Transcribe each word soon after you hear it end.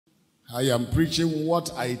I am preaching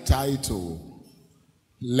what I title,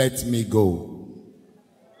 Let Me Go.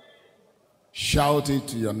 Shout it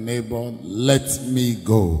to your neighbor, let me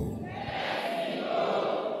go. Let me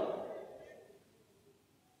go.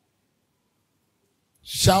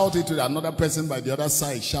 Shout it to another person by the other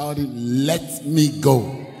side. Shout it, let me go.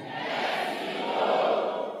 Let me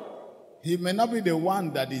go. He may not be the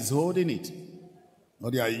one that is holding it,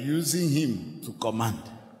 but they are using him to command.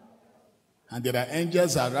 And there are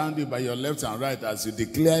angels around you by your left and right. As you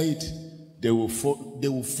declare it, they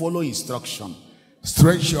will follow instruction.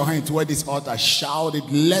 Stretch your hand toward this altar. Shout it,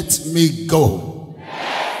 let me go.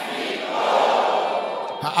 Let me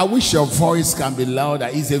go. I wish your voice can be louder.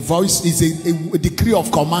 It's a voice, it's a decree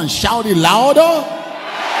of command. Shout it louder.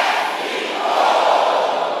 Let me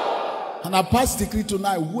go. And I pass decree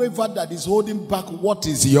tonight. Whoever that is holding back what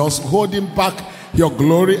is yours, holding back your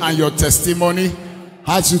glory and your testimony,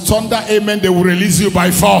 as you thunder amen, they will release you by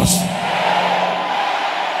force.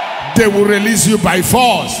 They will release you by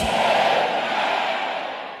force.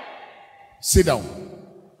 Sit down.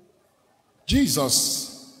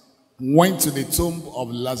 Jesus went to the tomb of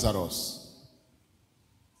Lazarus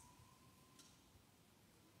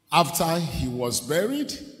after he was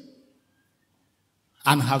buried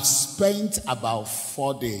and have spent about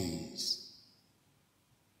 4 days.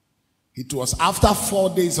 It was after 4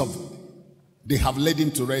 days of they have led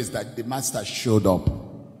him to rest that the master showed up.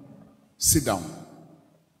 Sit down.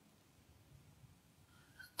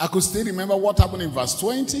 I could still remember what happened in verse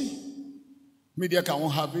 20. Media can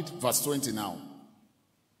won't have it. Verse 20 now.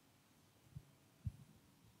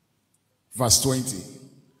 Verse 20.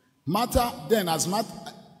 Martha,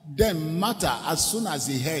 as soon as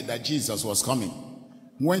he heard that Jesus was coming,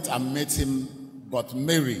 went and met him, but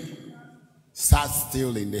Mary sat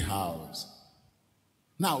still in the house.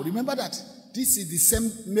 Now, remember that this is the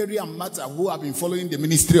same Mary and Martha who have been following the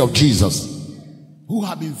ministry of Jesus, who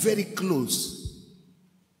have been very close.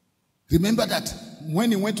 Remember that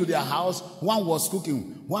when he went to their house, one was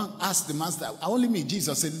cooking. One asked the master, only me.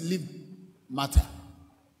 Jesus said, leave Martha.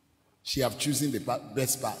 She have chosen the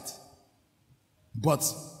best part. But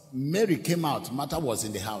Mary came out. Martha was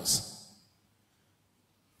in the house.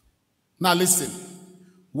 Now listen.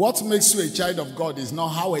 What makes you a child of God is not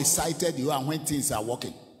how excited you are when things are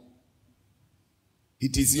working.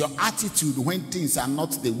 It is your attitude when things are not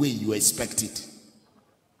the way you expect it.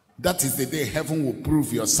 That is the day heaven will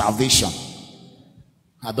prove your salvation.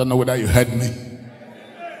 I don't know whether you heard me.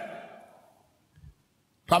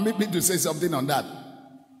 Permit me to say something on that.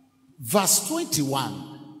 Verse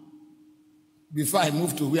 21. Before I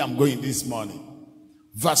move to where I'm going this morning.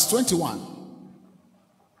 Verse 21.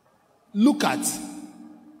 Look at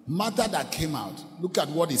Martha that came out. Look at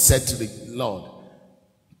what he said to the Lord.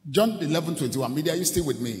 John 11:21. Media, are you still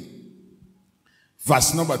with me?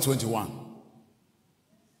 Verse number 21.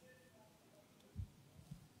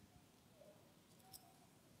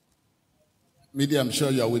 Media, I'm sure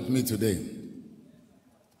you are with me today.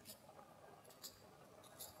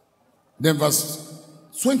 Then verse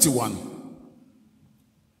 21.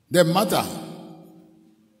 Then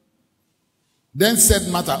said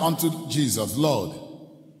Martha unto Jesus, Lord,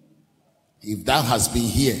 if thou hast been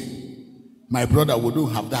here, my brother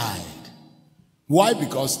wouldn't have died. Why?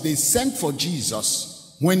 Because they sent for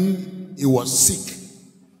Jesus when he was sick.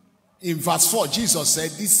 In verse 4, Jesus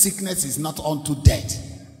said, this sickness is not unto death.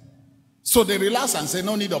 So they relaxed and said,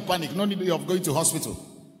 no need of panic, no need of going to hospital.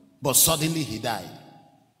 But suddenly he died.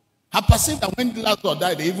 I perceived that when Lazarus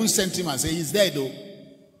died, they even sent him and said, he's dead though.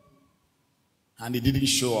 And he didn't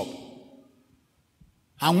show up.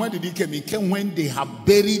 And when did he come? He came when they had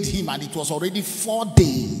buried him, and it was already 4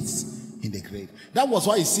 days in the grave. That was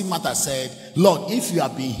why you see Martha said, Lord, if you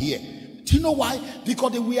have been here. Do you know why?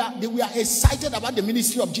 Because they were excited about the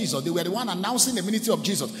ministry of Jesus. They were the one announcing the ministry of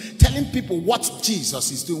Jesus, telling people what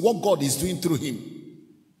Jesus is doing, what God is doing through him.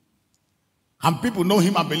 And people know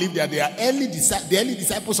him and believe that they are the early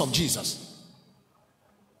disciples of Jesus.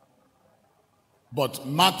 But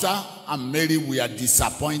Martha and Mary were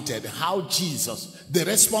disappointed how Jesus, the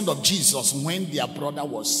response of Jesus when their brother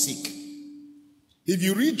was sick. If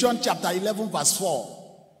you read John chapter 11 verse 4,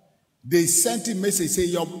 they sent him a message, say,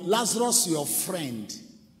 your Lazarus, your friend.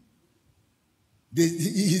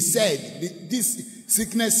 He said, this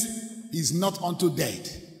sickness is not unto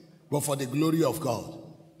death, but for the glory of God,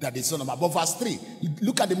 that is son of man. But verse 3,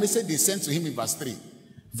 look at the message they sent to him in verse 3.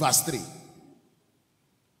 Verse 3.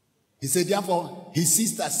 He said, therefore, his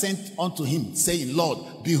sister sent unto him, saying,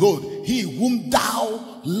 Lord, behold, he whom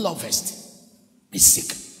thou lovest is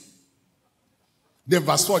sick. Then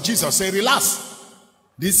verse 4, Jesus said, relax.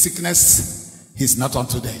 This sickness is not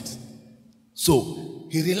unto death. So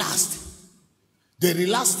he relaxed. They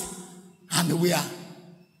relaxed, and we are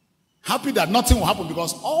happy that nothing will happen,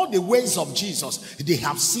 because all the ways of Jesus they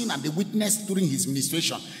have seen and they witnessed during his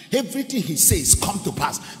ministration. Everything he says come to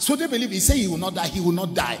pass. So they believe he said he will not die, he will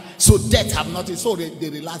not die. So death have nothing. So they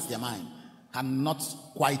relaxed their mind. And not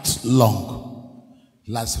quite long,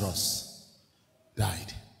 Lazarus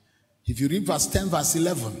died. If you read verse 10, verse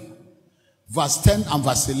 11, verse 10 and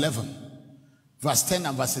verse 11, verse 10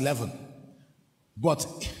 and verse 11. But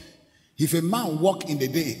if a man walk in the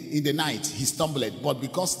day, in the night, he stumbled, but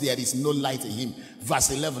because there is no light in him.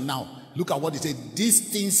 Verse 11 now, look at what he said.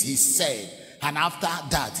 These things he said, and after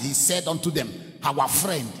that he said unto them, our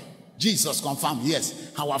friend, Jesus confirmed,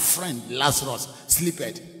 yes, our friend Lazarus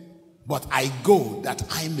sleepeth, but I go that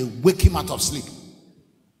I may wake him out of sleep.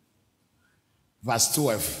 Verse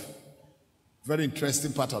 12, very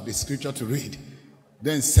interesting part of the scripture to read.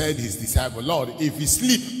 Then said his disciple, Lord, if he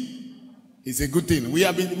sleep, it's a good thing. We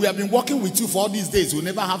have been working with you for all these days. We'll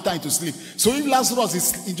never have time to sleep. So if Lazarus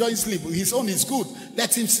is enjoying sleep, his own is good.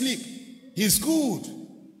 Let him sleep. He's good.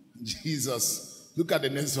 Jesus, look at the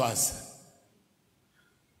next verse.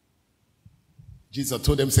 Jesus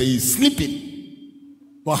told them, say he's sleeping.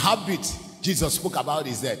 But habit, Jesus spoke about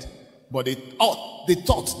his death. But they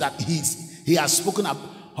thought that he has spoken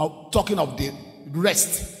of talking of the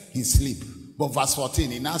rest in sleep. But verse 14,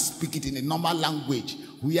 he now speak it in a normal language.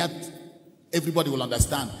 Everybody will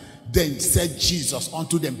understand. Then said Jesus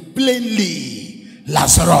unto them plainly,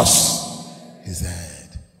 Lazarus is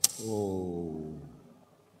dead. Oh.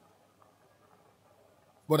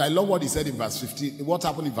 But I love what he said in verse 15. What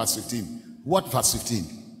happened in verse 15? What verse 15?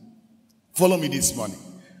 Follow me this morning.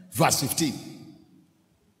 Verse 15.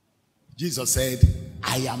 Jesus said,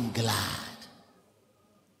 I am glad.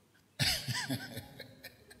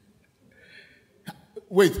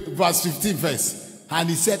 Wait, verse 15 first. And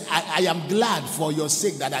he said, I am glad for your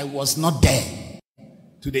sake that I was not there,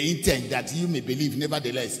 to the intent that you may believe.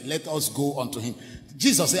 Nevertheless, let us go unto him.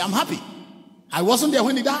 Jesus said, I'm happy. I wasn't there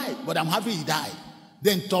when he died, but I'm happy he died.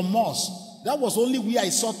 Then Thomas, that was only where I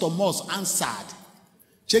saw Thomas answered.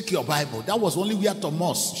 Check your Bible. That was only where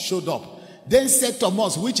Thomas showed up. Then said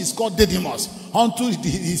Thomas, which is called Didymus, unto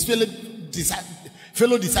his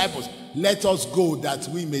fellow disciples, let us go that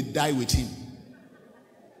we may die with him.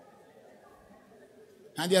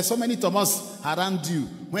 And there are so many Thomas around you.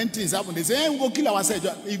 When things happen, they say, hey, we'll go kill ourselves.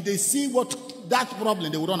 If they see that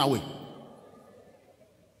problem, they will run away.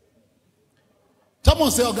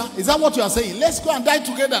 Thomas said, okay, is that what you are saying? Let's go and die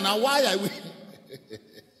together now. Why are we?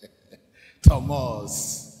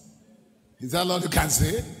 Thomas. Is that all you can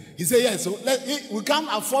say? He said, yes. So we can't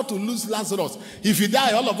afford to lose Lazarus. If he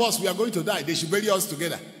die, all of us, we are going to die. They should bury us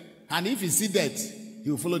together. And if he see death,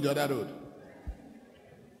 he will follow the other road.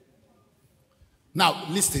 Now,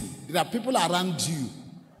 listen, there are people around you,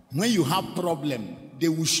 when you have problem, they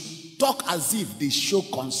will talk as if they show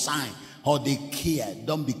concern or they care.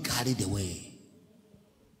 Don't be carried away.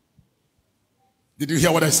 Did you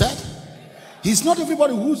hear what I said? It's not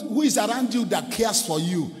everybody who is around you that cares for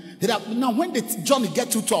you. Now, when the journey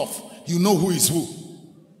gets too tough, you know who is who.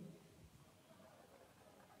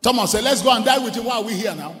 Thomas said, let's go and die with him. Why are we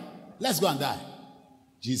here now? Let's go and die.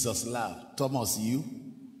 Jesus laughed. Thomas, you?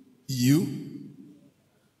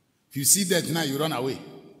 If you see that now, you run away.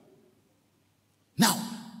 Now,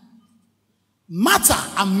 Martha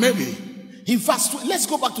and Mary, in verse, let's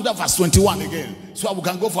go back to that verse 21 again, so we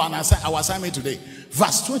can go for our assignment today.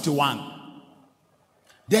 Verse 21.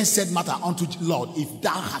 Then said Martha unto Lord, if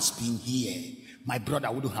thou hadst been here, my brother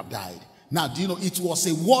wouldn't have died. Now, do you know, it was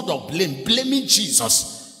a word of blame, blaming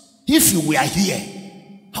Jesus. If you were here,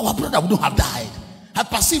 our brother wouldn't have died. I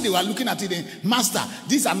perceive they were looking at it and, Master,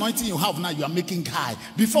 this anointing you have now, you are making high.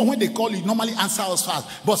 Before, when they call you, normally answer us fast.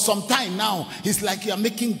 But sometime now, it's like you are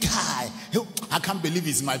making high. I can't believe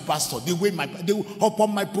it's my pastor. The way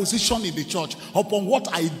upon my position in the church, upon what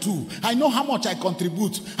I do, I know how much I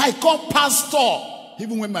contribute. I call pastor.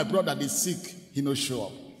 Even when my brother is sick, he no show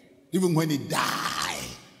up. Even when he die,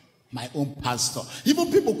 my own pastor. Even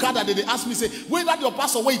people come that they ask me, say, where that your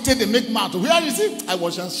pastor, where he take the make mouth? Where is it? I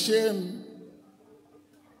was ashamed.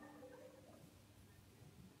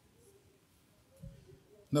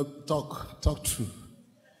 No, talk true.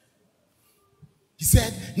 He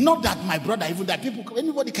said, not that my brother, even that people,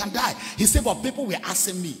 anybody can die. He said, but people were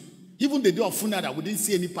asking me. Even the day of funeral, we didn't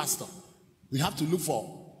see any pastor. We have to look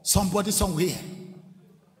for somebody somewhere.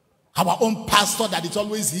 Our own pastor that is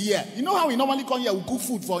always here. You know how we normally come here, we cook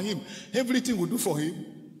food for him. Everything we do for him.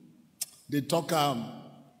 They talk,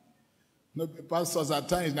 no, pastors at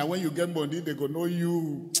times, now when you get money, they go know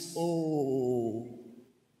you. Oh.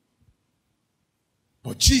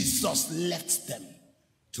 But Jesus left them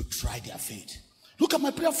to try their faith. Look at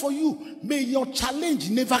my prayer for you. May your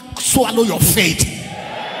challenge never swallow your faith.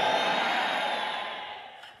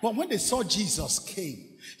 But when they saw Jesus came,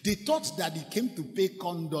 they thought that he came to pay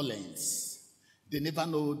condolence. They never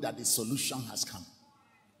know that the solution has come.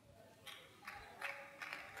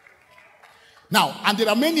 Now, and there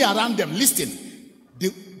are many around them. Listen,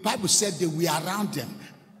 the Bible said they were around them.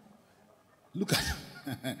 Look at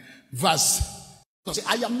verse.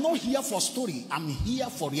 I am not here for story. I'm here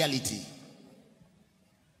for reality.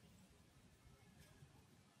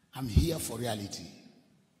 I'm here for reality.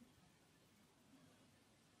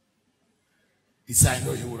 He said, I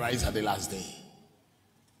know he will rise at the last day.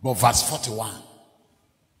 But verse 41.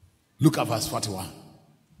 Look at verse 41.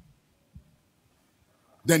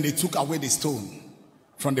 Then they took away the stone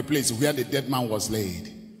from the place where the dead man was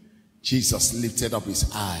laid. Jesus lifted up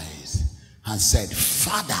his eyes and said,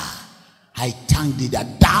 Father, I thank thee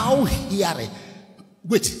that thou hearest.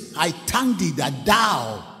 Wait, I thank thee that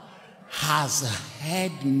thou hast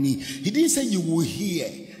heard me. He didn't say you will hear.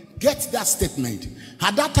 Get that statement.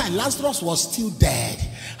 At that time, Lazarus was still dead.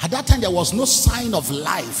 At that time, there was no sign of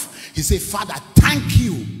life. He said, Father, thank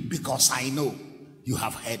you because I know you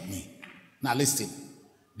have heard me. Now listen.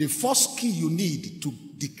 The first key you need to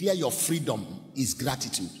declare your freedom is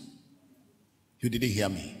gratitude. You didn't hear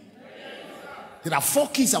me. There are 4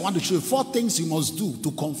 keys I want to show you. 4 things you must do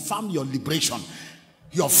to confirm your liberation,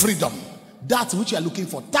 your freedom. That which you are looking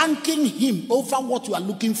for. Thanking him over what you are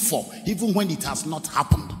looking for, even when it has not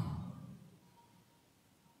happened.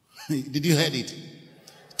 Did you hear it?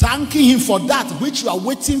 Thanking him for that which you are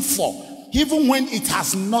waiting for, even when it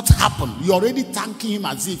has not happened. You're already thanking him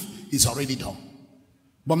as if it's already done.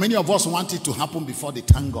 But many of us want it to happen before they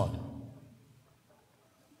thank God.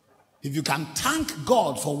 If you can thank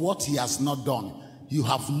God for what he has not done, you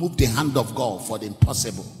have moved the hand of God for the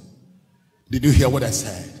impossible. Did you hear what I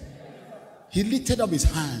said? He lifted up his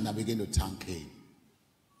hand and began to thank him.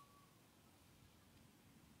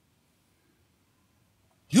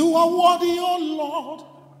 You are worthy, O Lord,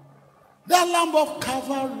 the Lamb of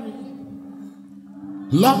Calvary.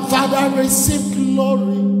 Lord, Father, receive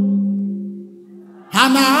glory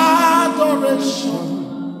and adoration.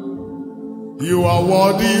 You are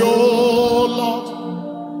worthy, O Lord,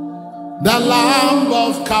 the Lamb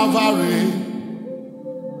of Calvary.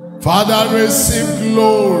 Father, receive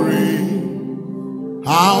glory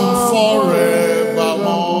and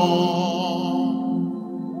forevermore.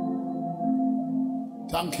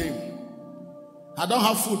 Thank him. I don't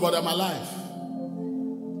have food, but I'm alive.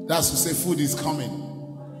 That's to say food is coming.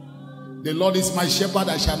 The Lord is my shepherd,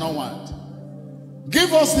 I shall not want.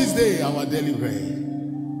 Give us this day our daily bread.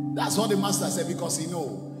 That's what the master said, because he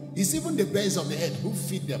knows it's even the birds of the earth who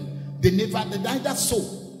feed them. They neither sow,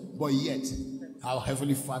 but yet our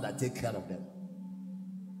heavenly Father take care of them.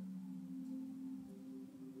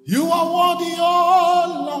 You are worthy, O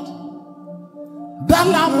Lord, the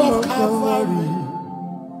Lamb of Calvary.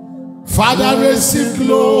 Father, receive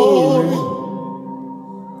glory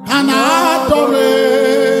and adoration.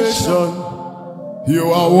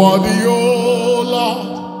 You are worthy, O Lord,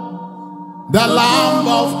 the Lamb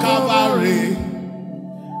of Calvary.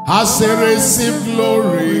 I say, receive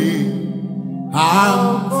glory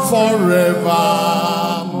and forevermore.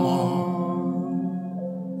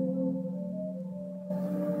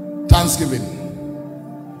 Thanksgiving.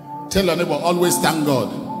 Tell your neighbor, always thank God.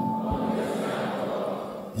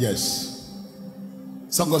 Yes.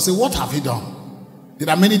 Some God say, what have you done? There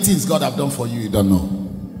are many things God have done for you, you don't know.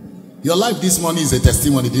 Your life this morning is a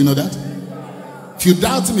testimony. Do you know that? If you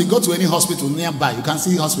doubt me, go to any hospital nearby. You can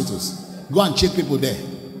see hospitals. Go and check people there.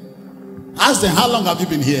 Ask them, how long have you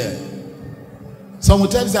been here? Some will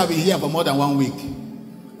tell you I've been here for more than 1 week.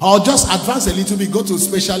 Or just advance a little bit, go to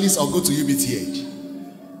specialists or go to UBTH.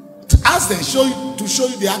 Ask them to show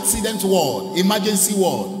you the accident ward, emergency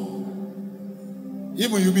ward.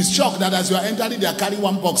 Even you'll be shocked that as you are entering, they are carrying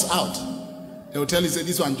one box out. They will tell you, say,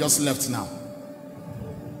 this one just left now.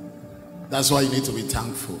 That's why you need to be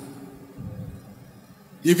thankful.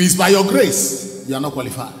 If it's by your grace, you are not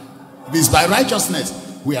qualified. If it's by righteousness,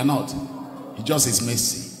 we are not. It just is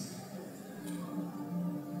mercy.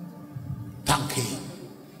 Thank him.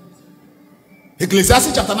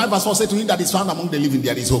 Ecclesiastes chapter 9 verse 4 said, to him that is found among the living,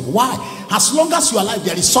 there is hope. Why? As long as you are alive,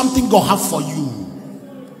 there is something God has for you.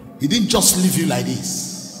 He didn't just leave you like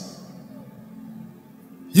this.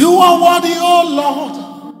 You are worthy, O Lord,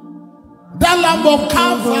 the Lamb of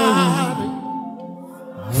Calvary.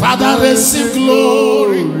 Father, receive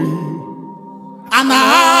glory and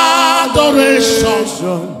adoration.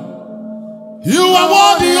 You are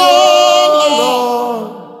worthy, O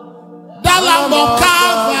Lord, the Lamb of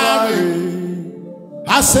Calvary.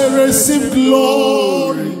 as I receive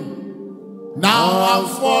glory, now and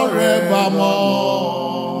forevermore.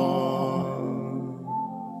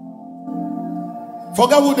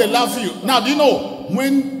 Forget who they love you. Now, do you know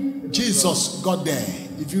when Jesus got there?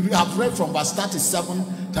 If you have read from verse 37,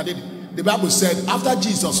 the Bible said, after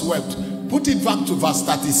Jesus wept, put it back to verse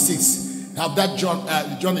 36. Have that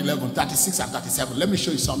John 11, 36 and 37. Let me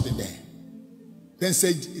show you something there. Then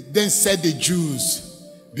said the Jews,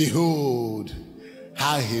 behold,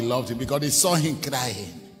 how he loved him, because they saw him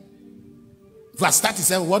crying. Verse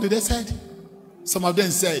 37, what did they say? Some of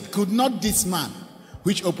them said, could not this man,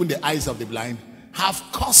 which opened the eyes of the blind, have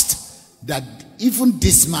caused that even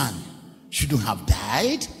this man shouldn't have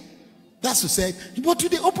died? That's who said, but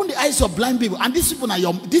they open the eyes of blind people, and these people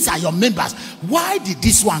these are your members. Why did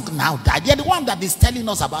this one now die? They're the one that is telling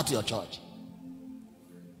us about your church.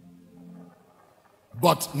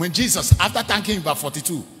 But when Jesus, after thanking him, verse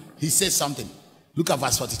 42, he says something. Look at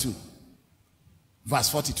verse 42. Verse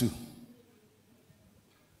 42.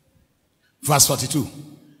 Verse 42.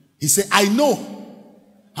 He said, I know,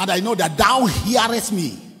 and I know that thou hearest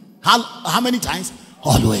me. How many times?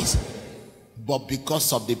 Always. But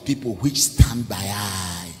because of the people which stand by,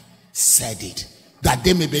 I said it, that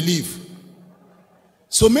they may believe.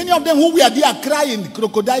 So many of them who were there crying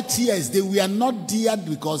crocodile tears, they were not there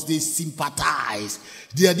because they sympathize.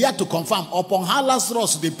 They are there to confirm. Upon how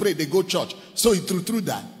Lazarus they pray, they go church. So through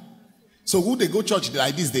that. So who they go church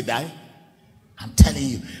like this, they die? I'm telling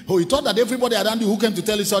you. Oh, you thought that everybody around you who came to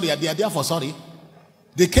tell you sorry, they are there for sorry?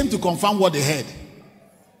 They came to confirm what they heard.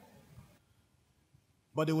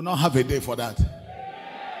 But they will not have a day for that.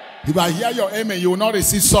 If I hear your amen, you will not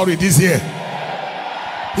receive sorry this year.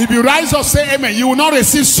 If you rise up, say amen, you will not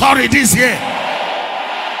receive sorry this year.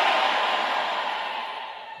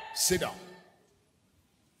 Sit down.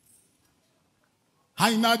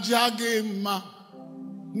 Haina jagema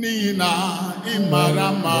nina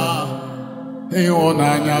imarama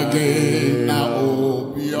eonanyage na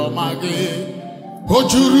obiomage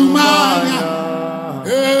ojurumanya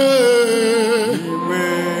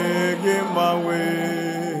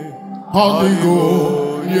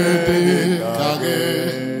Hodigo yede kage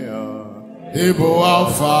Ebo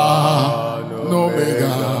Alpha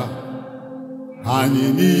Omega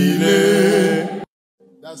Haninile.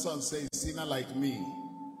 That song says, sinner like me,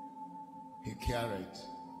 he carried.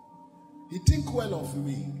 He think well of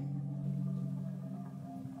me.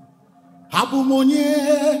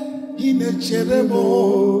 Abumonye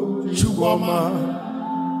inecheremo chugoma.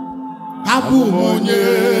 Abumonye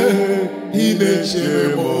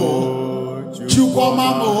inecheremo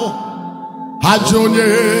chugoma mo.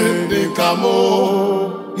 Ajonye dekamo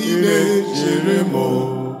inecheremo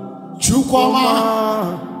chugoma.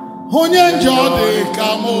 Onye njọ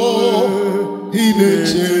dekamo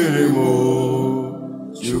inecheremo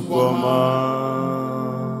chugoma.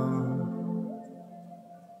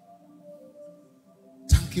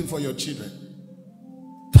 Thank him for your children.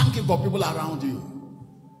 Thank him for people around you.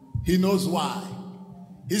 He knows why.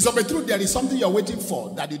 He's of the truth. There is something you're waiting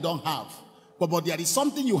for that you don't have. But there is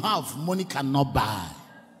something you have money cannot buy.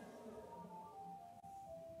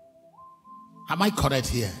 Am I correct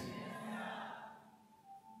here?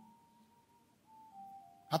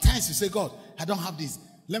 At times you say, God, I don't have this.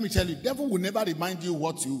 Let me tell you, the devil will never remind you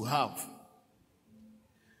what you have.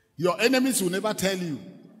 Your enemies will never tell you,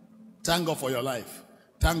 thank God for your life.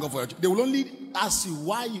 Thank God for your. They will only ask you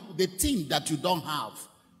why the thing that you don't have,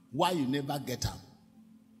 why you never get them.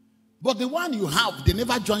 But the one you have, they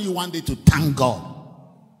never join you one day to thank God.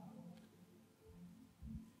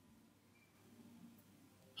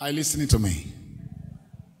 Are you listening to me?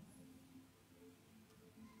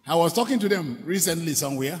 I was talking to them recently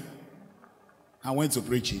somewhere. I went to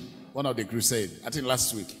preaching, one of the crusades, I think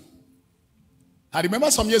last week. I remember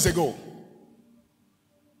some years ago.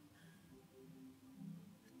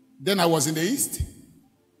 Then I was in the East.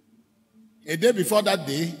 A day before that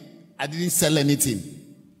day, I didn't sell anything.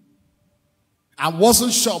 I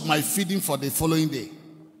wasn't sure of my feeding for the following day.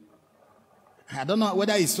 I don't know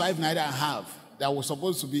whether it's 5 naira I have. That was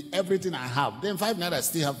supposed to be everything I have. Then 5 naira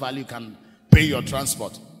still have value, can pay your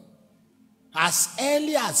transport. As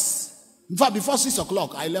early as, in fact, before 6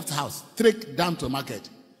 o'clock, I left the house, straight down to market,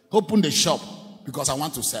 opened the shop because I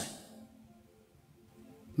want to sell.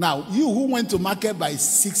 Now, you who went to market by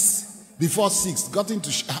 6, before 6, got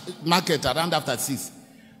into market around after 6,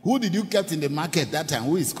 who did you kept in the market that time?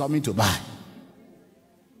 Who is coming to buy?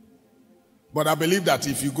 But I believe that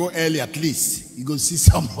if you go early at least, you go see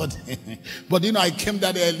somebody. But you know, I came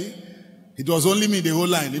that early. It was only me, the whole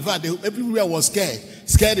line. In fact, everywhere was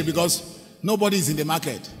scared because nobody is in the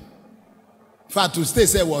market. In fact, to stay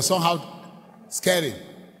there was somehow Scary.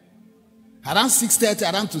 Around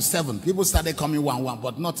 6:30, around to 7, people started coming one,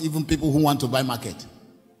 but not even people who want to buy market.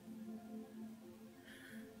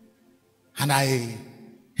 And I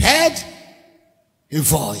heard a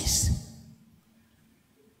voice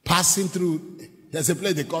passing through. There's a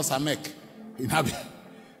place they call Samek in Abia.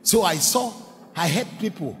 So I heard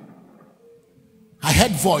people. I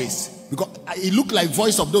heard voice, because it looked like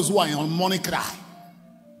voice of those who are on morning cry.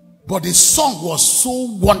 But the song was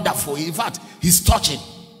so wonderful. In fact, he's touching.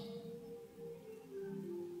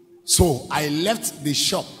 So I left the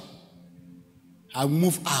shop. I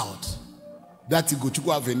moved out. That's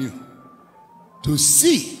Igochukwu Avenue. To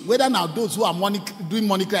see whether now those who are doing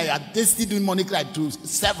money cry, are they still doing money cry to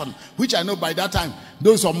 7, which I know by that time,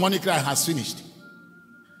 those on money cry has finished.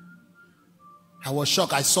 I was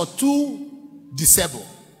shocked. I saw 2 disabled.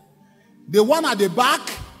 The one at the back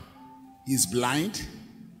is blind,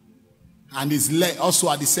 and his leg also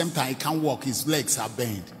at the same time he can't walk. His legs are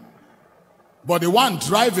bent. But the one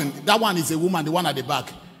driving, that one is a woman. The one at the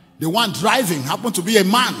back, the one driving happened to be a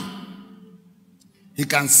man. He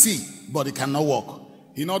can see, but he cannot walk.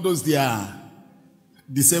 You know those they are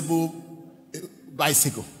disabled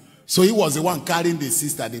bicycle. So he was the one carrying the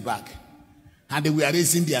sister at the back, and they were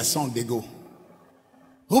raising their song. They go.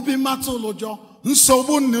 Obi matolojo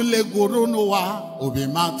nsobu nile goro nowa obi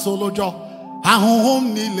matolojo ahụhụ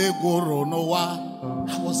nile goro nowa.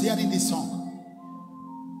 I was hearing this song.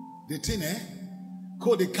 The thing,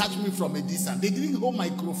 could they catch me from a distance? They didn't hold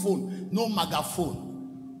microphone, no megaphone.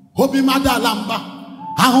 Obi madalamba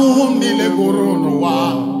ahụhụ nile goro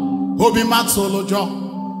nowa obi matolojo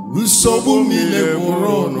nsobu nile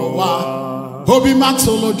goro nowa obi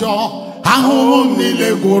matolojo ahụhụ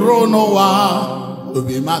nile goro nowa.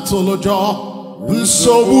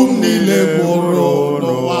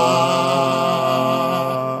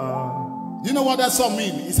 You know what that song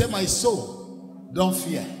means? He said, my soul, don't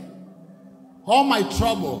fear. All my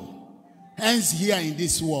trouble ends here in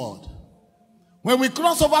this world. When we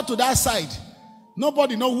cross over to that side,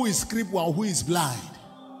 nobody knows who is crippled or who is blind.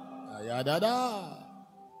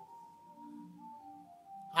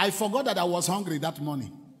 I forgot that I was hungry that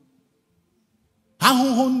morning.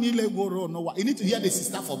 You need to hear the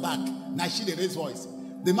sister for back. Now she the raise voice.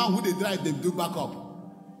 The man who they drive, they do back up.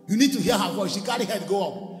 You need to hear her voice. She carry head go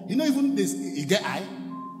up. You know even this, you get eye?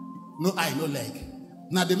 No eye, no leg.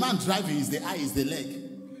 Now the man driving is the eye, is the leg.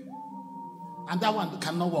 And that one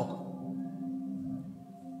cannot walk.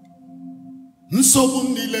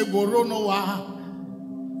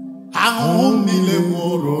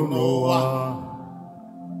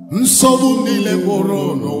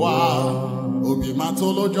 Obi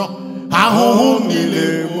matolojo ahụhụ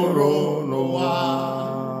nile goro nowa.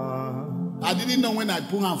 I didn't know when I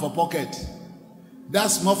put her for pocket.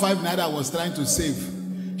 That small 5 naira I was trying to save,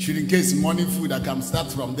 should in case morning food I can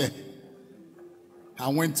start from there. I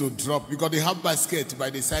went to drop because they have basket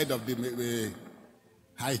by the side of the.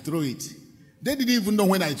 I throw it. They didn't even know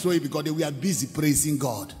when I throw it because they were busy praising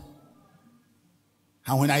God.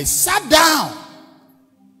 And when I sat down,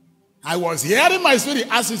 I was hearing my spirit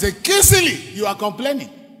as you say, Kingsley, you are complaining.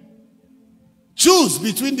 Choose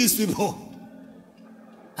between these people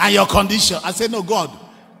and your condition. I said, no, God,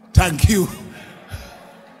 thank you.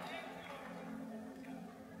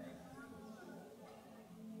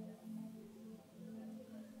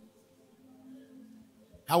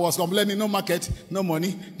 I was complaining, no market, no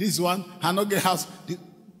money. This one, I not get house.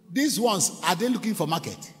 These ones, are they looking for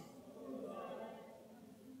market?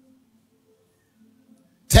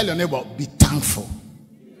 Tell your neighbor, be thankful.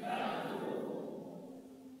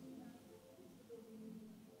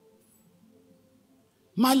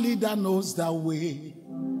 My leader knows that way.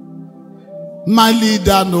 My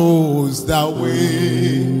leader knows that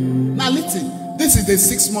way. Now listen, this is the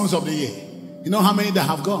 6 months of the year. You know how many that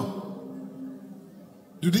have gone?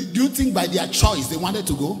 Do you think by their choice they wanted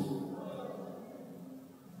to go?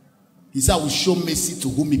 He said, I will show mercy to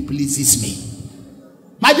whom he pleases me.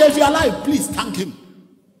 My dear, if you are alive, please thank him.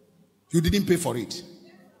 You didn't pay for it.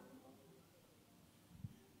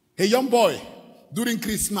 A young boy during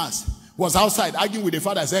Christmas was outside arguing with the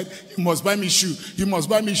father. Said, you must buy me shoe. You must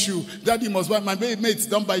buy me shoe. Daddy must buy my mates.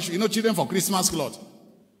 Don't buy shoe. You know, children for Christmas clothes.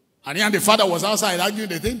 And he and the father was outside arguing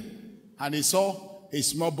the thing. And he saw a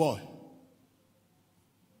small boy.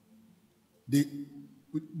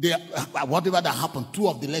 Whatever that happened, 2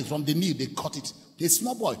 of the legs from the knee, they cut it. A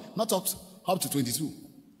small boy, not up to 22.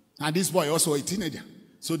 And this boy also a teenager.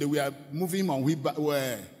 So they were moving on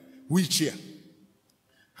wheelchair.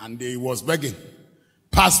 And they was begging.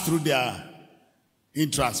 Passed through their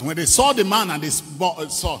entrance. When they saw the man and they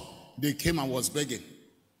saw, they came and was begging.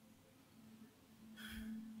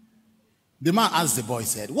 The man asked the boy, he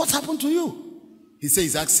said, what happened to you? He said,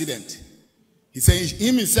 it's accident. He said,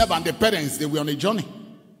 him himself and the parents, they were on a journey.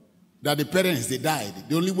 That the parents, they died.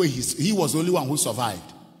 The only way he was the only one who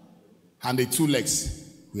survived. And the 2 legs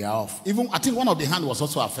were off. Even, I think one of the hand was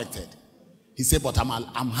also affected. He said, but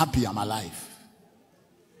I'm happy I'm alive.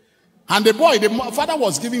 And the boy, the father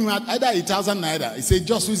was giving him either 1,000 naira. He said,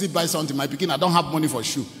 just use it, buy something. My pikin, I don't have money for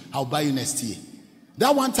shoe. I'll buy you next year.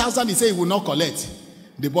 That 1,000, he said he will not collect.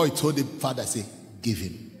 The boy told the father, say, give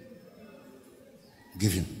him.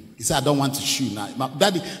 Give him. He said, I don't want to shoe now.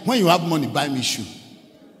 Daddy, when you have money, buy me shoe.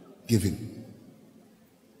 Give him.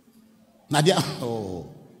 Nadia, oh.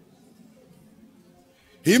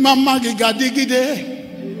 Imama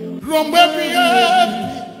gigadigide, rombebiye.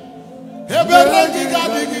 Ebere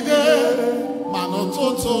gigadigide,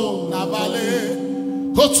 manototo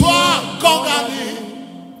nabale. Kotwa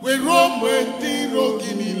kogani, we romwe diro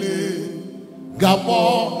ginile.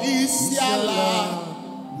 Gabo isiala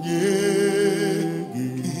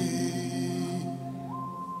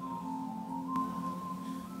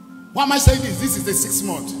Why am I saying this? This is the 6th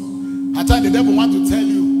month. At times the devil wants to tell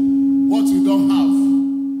you what you don't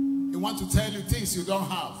have. He wants to tell you things you don't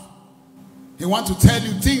have. He wants to tell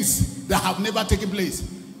you things that have never taken place.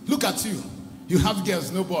 Look at you. You have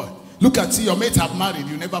girls, no boy. Look at you. Your mates have married.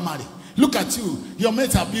 You never marry. Look at you. Your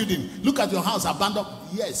mates are building. Look at your house abandoned.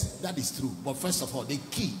 Yes, that is true. But first of all, the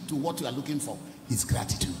key to what you are looking for is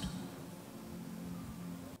gratitude.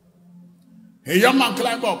 A young man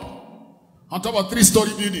climbed up on top of a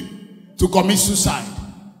 3-story building to commit suicide.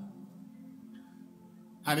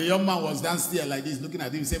 And the young man was downstairs like this, looking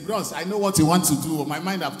at him. He said, bros, I know what you want to do. My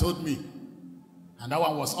mind have told me. And that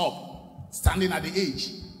one was up, standing at the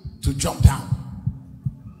edge to jump down.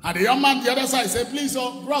 And the young man, the other side, said, please,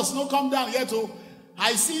 oh, bros, no come down yet. Oh.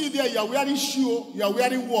 I see you there. You are wearing shoe. You are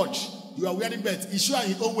wearing watch. You are wearing belt. He show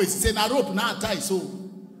you always. He said, na rope, na tie. So,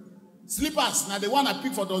 slippers, now the one I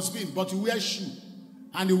pick for those spin, but you wear shoe.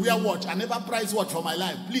 And you wear watch. I never price watch for my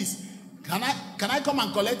life. Please, can I come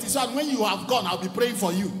and collect it? So when you have gone, I'll be praying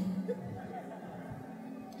for you.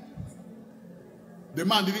 The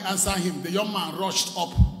man didn't answer him. The young man rushed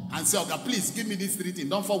up and said, okay, please give me this 3 things.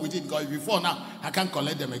 Don't fall with it, because if you fall now, I can't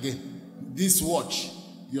collect them again. This watch,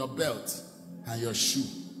 your belt, and your shoe.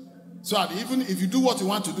 So that even if you do what you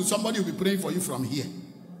want to do, somebody will be praying for you from here.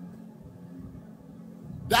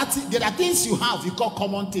 There are things you have, you call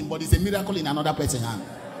common thing, but it's a miracle in another person's hand.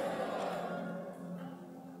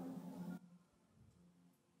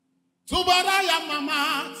 Subaraya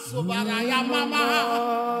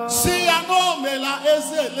mama, siya no mela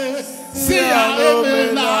ezele, siya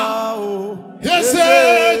emela,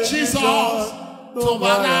 yese Jesus.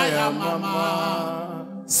 Subaraya mama,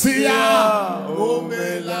 siya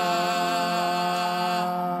omela.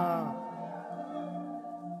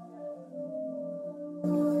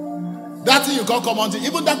 That thing you call common thing,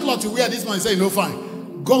 even that cloth you wear this morning, say no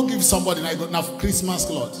fine. Go give somebody now, you got enough Christmas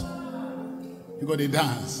cloth. You got a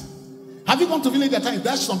dance. Have you gone to village at times?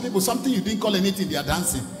 There's some people, something you didn't call anything, they are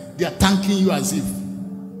dancing. They are thanking you as if.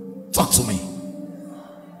 Talk to me.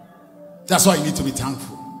 That's why you need to be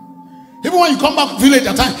thankful. Even when you come back to village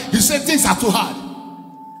at times, you say things are too hard.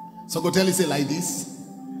 So go tell you, say like this.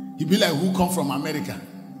 You be like, who come from America?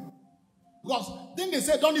 Because then they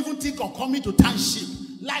say, don't even think of coming to township.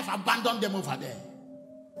 Life abandoned them over there.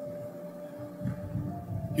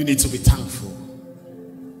 You need to be thankful.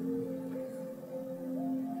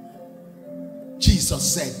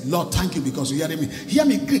 Jesus said, Lord, thank you because you hear me. Hear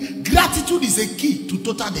me. Gratitude is a key to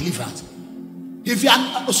total deliverance. If you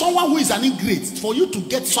are someone who is an ingrate, for you to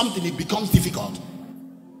get something, it becomes difficult.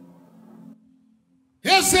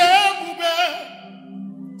 Yes,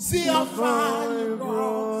 see how far you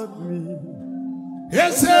brought me.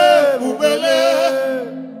 Yes,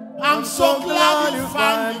 I'm so glad you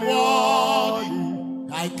find me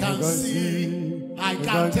worthy. I can see, I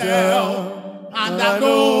can tell, and I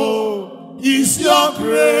know it's your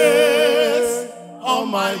grace. All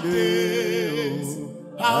my days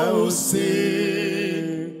I will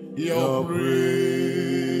sing your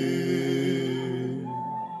praise.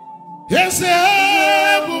 Yes,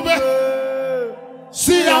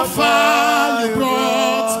 see how far you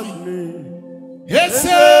brought me. Yes,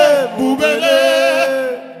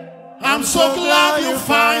 I'm so glad you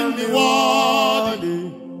find me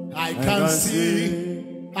worthy. I can see,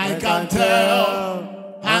 I can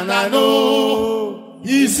tell, and I know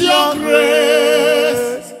it's your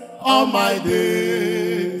grace. All my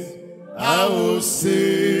days I will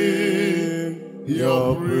sing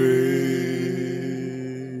your praise.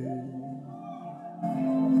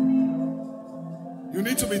 You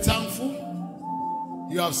need to be thankful.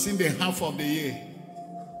 You have seen the half of the year.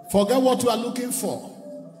 Forget what you are looking for.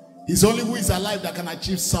 It's only who is alive that can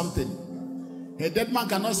achieve something. A dead man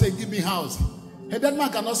cannot say, give me house. A dead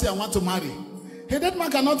man cannot say, I want to marry. A dead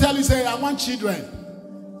man cannot tell you, say, I want children.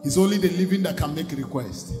 It's only the living that can make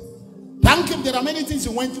requests. Thank him. There are many things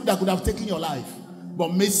you went through that could have taken your life.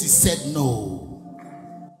 But Mercy said no.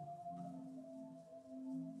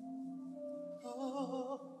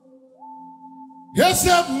 Yes,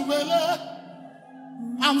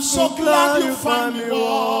 I'm so glad you find me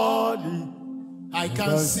worthy. I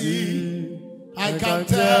can see, I can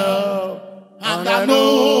tell, and I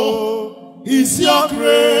know it's your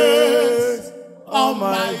grace. All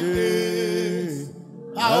my days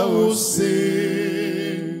I will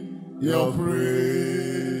sing your praise.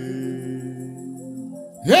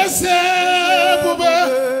 Yes, see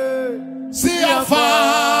how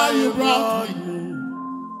far you brought me.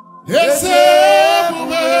 Yes,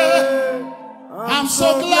 I'm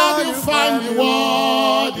so glad you find me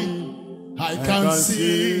worthy. I can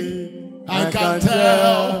see, I can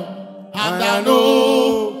tell, and I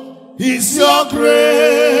know it's your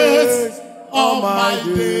grace. All my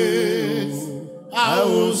days I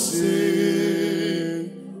will sing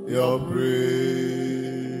your praise.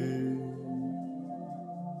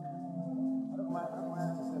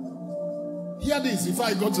 Hear this before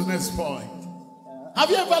I go to the next point. Have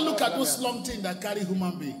you ever looked at those long things that carry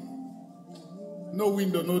human being? No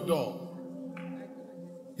window, no door.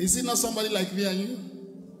 Is it not somebody like me and you?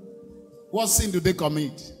 What sin do they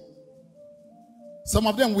commit? Some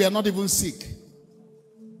of them were not even sick.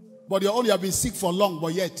 But you only have been sick for long,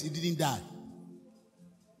 but yet he didn't die.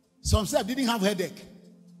 Some said didn't have headache,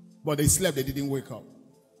 but they slept, they didn't wake up.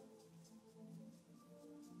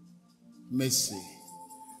 Mercy.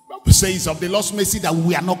 Bible says of the Lord's mercy that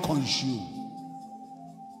we are not consumed.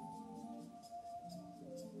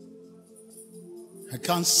 I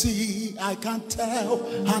can see, I can tell,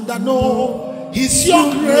 and I know it's your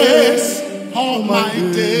grace. All my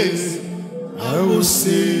days I will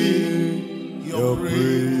sing your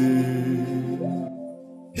praise.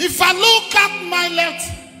 If I look at my left,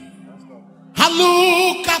 I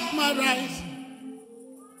look at my right.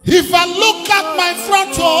 If I look at my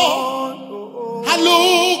front door, I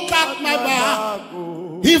look at my back.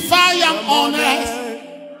 If I am honest,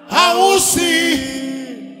 I will see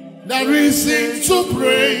the reason to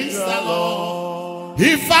praise the Lord.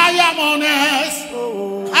 If I am honest,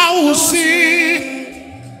 I will see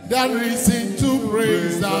the reason to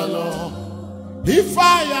praise the Lord. If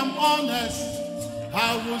I am honest,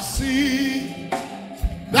 I will see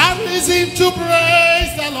the reason to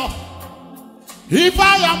praise the Lord. If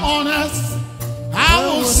I am honest, I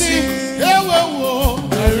will see the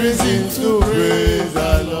reason to praise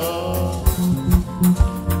the Lord.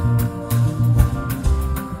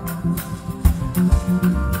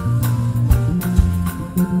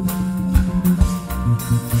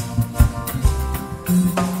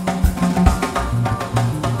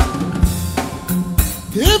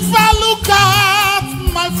 If I look at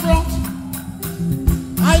my front,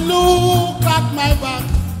 I look at my back.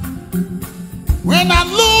 When I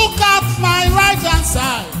look at my right hand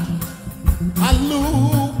side, I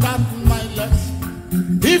look at my left.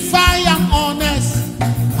 If I am honest,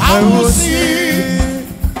 I will see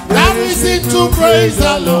that reason to praise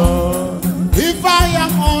the Lord. If I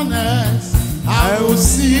am honest, I will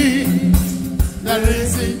see the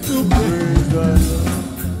reason to praise the Lord.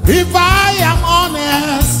 If I am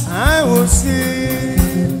honest, I will see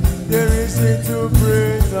the reason to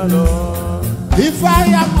praise the Lord. If I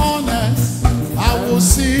am honest, I will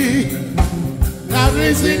see the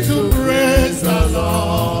reason to praise the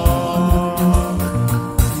Lord.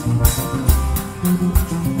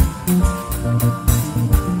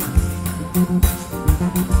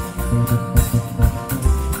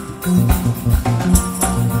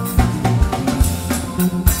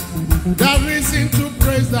 The reason to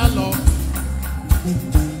praise the Lord.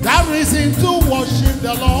 The reason to worship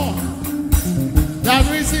the Lord. The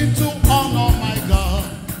reason to honor my God.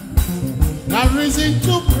 The reason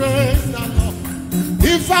to praise the Lord.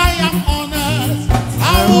 If I am honest,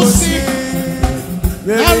 I will sing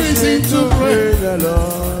the reason to praise the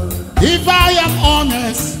Lord. If I am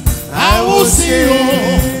honest, I will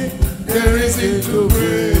sing the reason to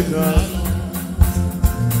praise the Lord.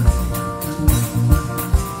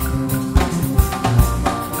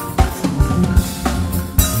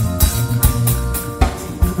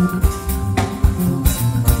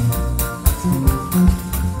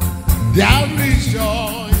 There is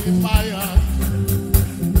joy in my heart.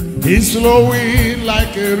 It's flowing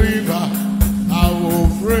like a river. I will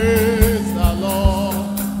praise the Lord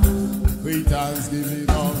with thanksgiving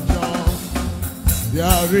of joy.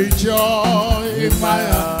 There is joy in my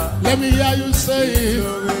heart. Let me hear you say it.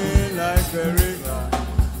 Flowing like a river.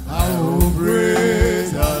 I will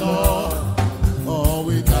praise the Lord. Oh,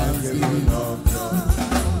 with thanksgiving. Of joy.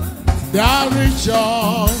 There is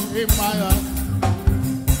joy in my heart.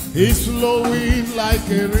 It's flowing like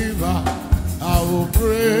a river. I will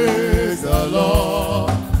praise the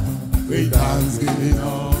Lord with thanksgiving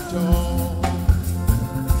of joy.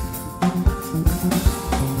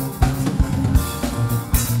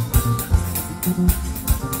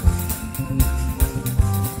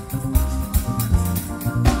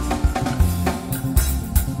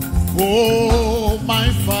 Oh, my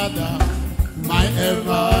Father, my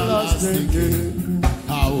everlasting King,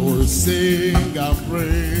 I will sing and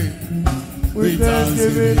pray with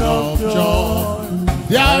thanksgiving of joy.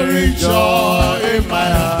 There is joy in my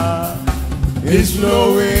heart. It's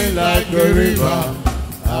flowing like a river.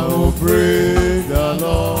 I will praise the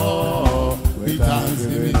Lord with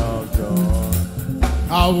thanksgiving of joy.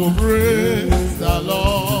 I will praise the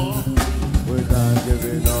Lord With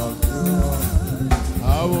thanksgiving of joy.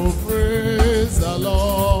 I will praise the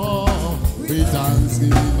Lord with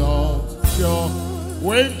thanksgiving of joy.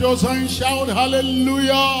 Wave those hands, shout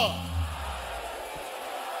hallelujah.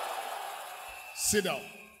 Sit down.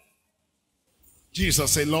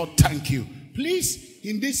 Jesus said, Lord, thank you. Please,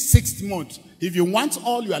 in this 6th month, if you want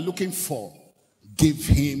all you are looking for, give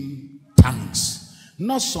him thanks.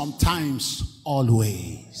 Not sometimes,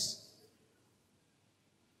 always.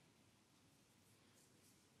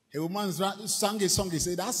 A woman sang a song, he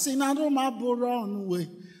said, as if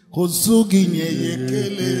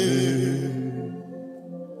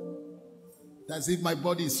my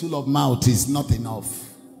body is full of mouth is not enough.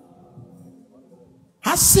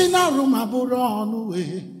 Are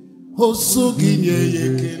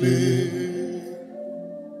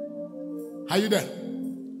you there?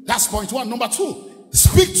 That's point 1. Number 2,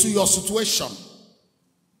 speak to your situation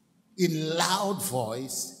in loud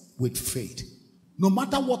voice with faith. No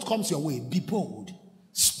matter what comes your way, be bold.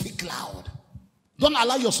 Speak loud. Don't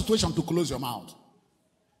allow your situation to close your mouth.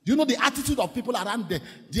 Do you know the attitude of people around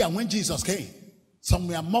there when Jesus came? Some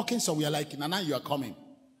were mocking, some were like, Nana, you are coming.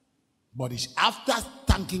 But after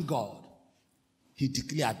thanking God, he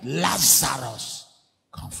declared, Lazarus,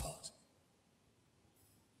 come forth.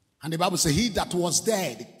 And the Bible says, he that was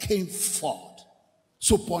dead came forth.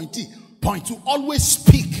 So point 2, always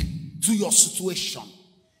speak to your situation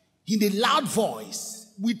in a loud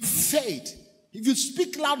voice with faith. If you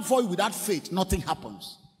speak loud voice without faith, nothing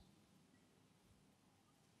happens.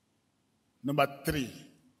 Number 3,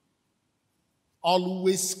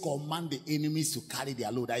 always command the enemies to carry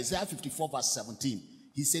their load. Isaiah 54 verse 17.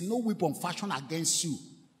 He said, no weapon fashioned against you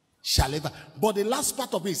shall ever. But the last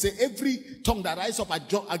part of it says, every tongue that rises up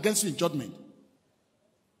against you in judgment.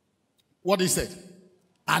 What he said?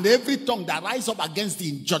 And every tongue that rises up against thee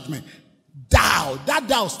in judgment,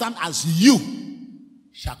 thou stand as you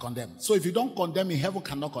shall condemn. So if you don't condemn it, heaven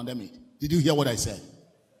cannot condemn it. Did you hear what I said?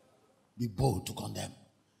 Be bold to condemn.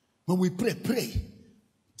 When we pray.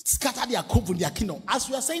 Scatter their covenant, their kingdom. As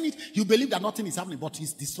we are saying it, you believe that nothing is happening, but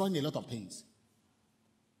he's destroying a lot of things.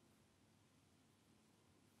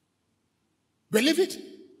 Believe it?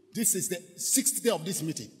 This is the 6th day of this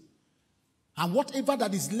meeting. And whatever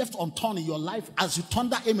that is left unturned in your life, as you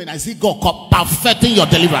thunder amen, I see God perfecting your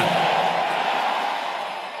deliverance.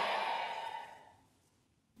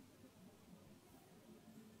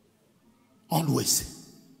 Always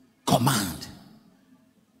command.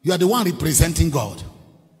 You are the one representing God.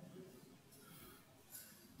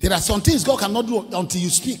 There are some things God cannot do until you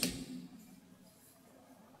speak.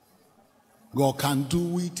 God can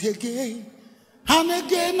do it again and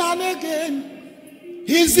again and again.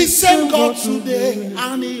 He's the same God today,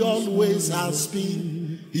 and he always has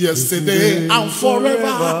been. Yesterday and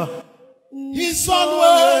forever. He's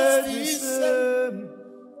always the same.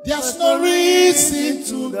 There's no reason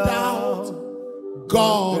to doubt.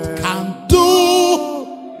 God can do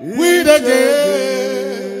it again.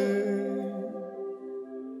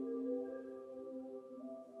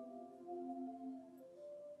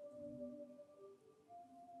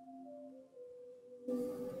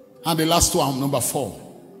 And the last one, number 4,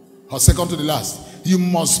 or second to the last, you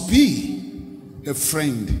must be a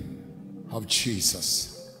friend of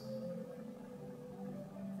Jesus.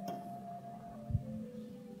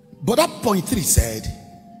 But that point 3 said,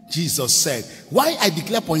 Jesus said, why I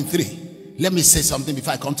declare point 3? Let me say something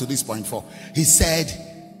before I come to this point 4. He said,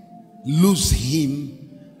 lose him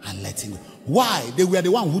and let him go. Why? They were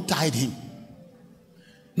the one who tied him.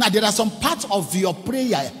 Now there are some parts of your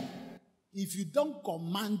prayer, if you don't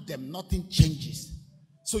command them, nothing changes.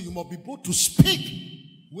 So you must be able to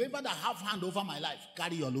speak. Whoever that have hand over my life,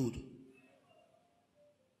 carry your load.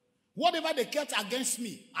 Whatever they kept against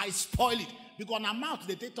me, I spoil it. Because on a mouth,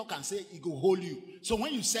 they talk and say, it will hold you. So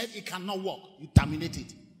when you said it cannot work, you terminate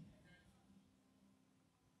it.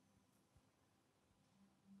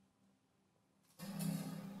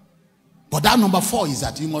 But that number 4 is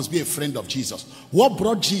that you must be a friend of Jesus. What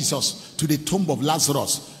brought Jesus to the tomb of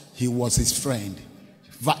Lazarus? He was his friend.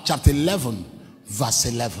 Chapter 11, verse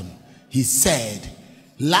 11. He said,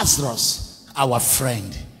 Lazarus, our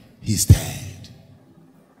friend, is dead.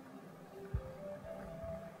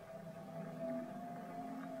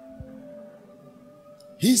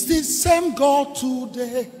 He's the same God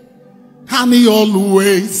today, and he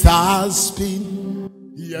always has been,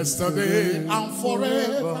 yesterday and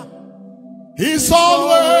forever. He's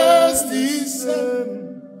always the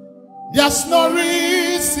same. There's no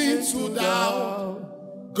reason to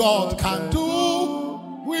doubt God can do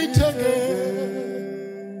it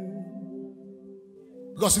again.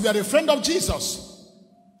 Because if you are a friend of Jesus,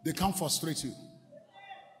 they can't frustrate you.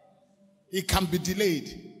 It can be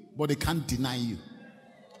delayed, but they can't deny you.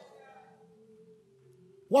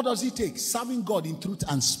 What does it take? Serving God in truth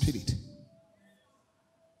and spirit.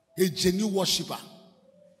 A genuine worshiper.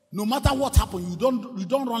 No matter what happens, you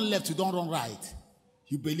don't run left, you don't run right.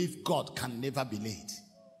 You believe God can never be late.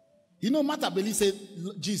 You no matter believe, say,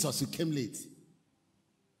 Jesus, you came late.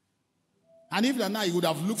 And even now, you would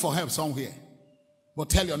have looked for help somewhere. But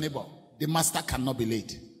tell your neighbor, the master cannot be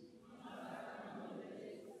late.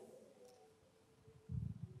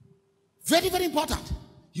 Very, very important.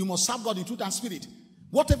 You must serve God in truth and spirit.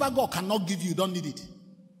 Whatever God cannot give you, you don't need it.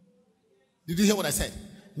 Did you hear what I said?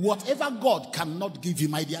 Whatever God cannot give you,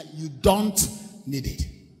 my dear, you don't need it.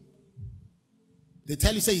 They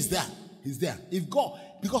tell you, say, it's there. It's there. If God,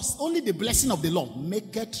 because only the blessing of the Lord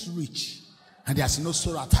maketh rich, and there's no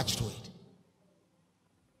sorrow attached to it.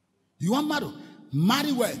 You want married?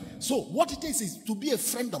 Marry well. So what it takes is to be a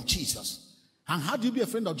friend of Jesus. And how do you be a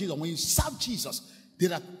friend of Jesus? When you serve Jesus,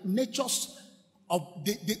 there are natures of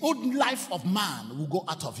the old life of man will go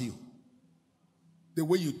out of you. The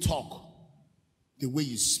way you talk, the way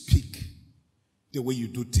you speak, the way you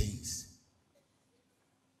do things.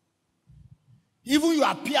 Even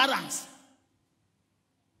your appearance.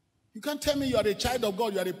 You can't tell me you are a child of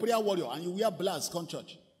God, you are a prayer warrior, and you wear bloods, come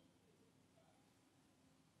church.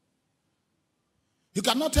 You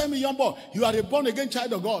cannot tell me, young boy, you are a born-again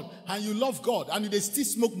child of God, and you love God, and you still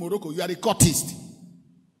smoke Morocco, you are a cultist.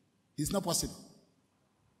 It's not possible.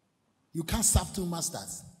 You can't serve two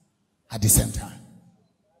masters at the same time.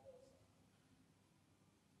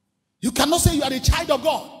 You cannot say you are a child of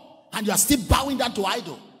God and you are still bowing down to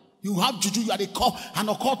idol. You have juju, you are an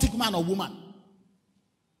occultic man or woman.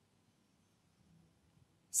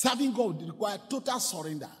 Serving God requires total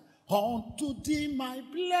surrender. Unto thee, my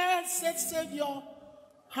blessed Savior,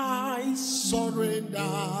 I surrender.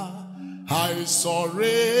 I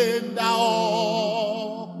surrender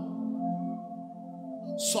all.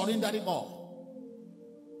 Surrendering all.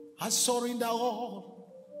 I surrender all.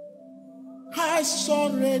 I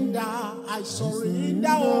surrender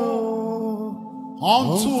all.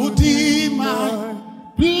 Unto thee, my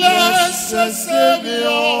blessed Savior,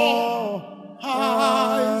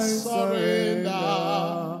 I surrender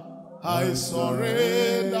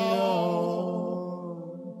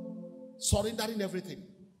all. Surrendering everything.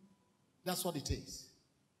 That's what it is.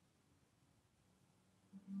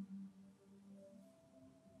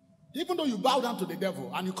 Even though you bow down to the devil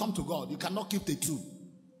and you come to God, you cannot keep the two.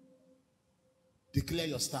 Declare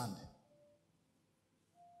your stand.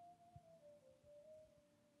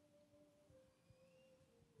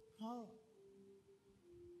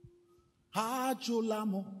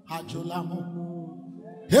 Ajolamo, ajolamo.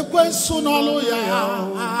 Ekwensu n'olu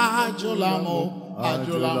ya, ajolamo,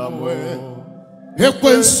 ajolamo.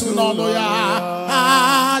 Ekwensu n'olu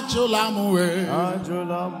ya, ajolamo,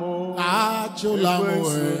 ajolamo, ajolamo.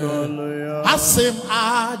 Asim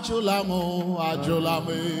ajolamo,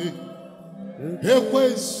 ajolamo.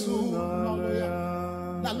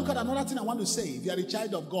 Now look at another thing I want to say. If you are a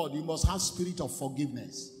child of God, you must have spirit of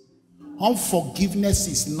forgiveness. Unforgiveness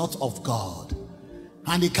is not of God.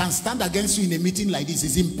 And it can stand against you in a meeting like this.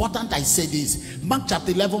 It's important I say this. Mark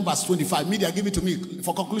chapter 11 verse 25. Media, give it to me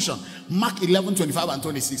for conclusion. Mark 11, 25 and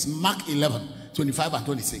 26. Mark 11, 25 and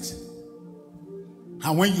 26.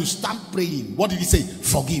 And when you start praying, what did he say?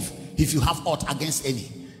 Forgive if you have aught against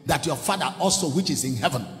any, that your Father also which is in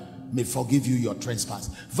heaven may forgive you your trespass.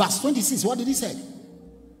 Verse 26, what did he say?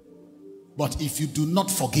 But if you do not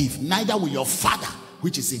forgive, neither will your Father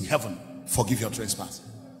which is in heaven forgive your trespass.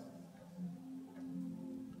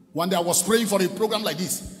 One day I was praying for a program like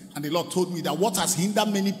this, and the Lord told me that what has hindered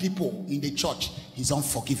many people in the church is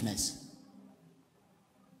unforgiveness.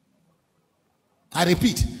 I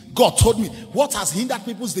repeat, God told me what has hindered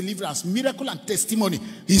people's deliverance, miracle and testimony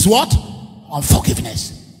is what?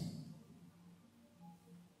 Unforgiveness.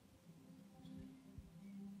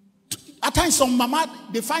 At times, some mama,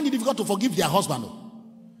 they find it difficult to forgive their husband.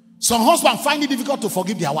 Some husbands find it difficult to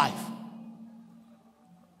forgive their wife.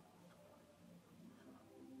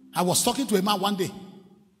 I was talking to a man one day.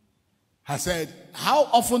 I said, how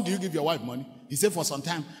often do you give your wife money? He said, for some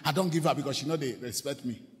time, I don't give her because she know they respect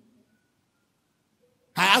me.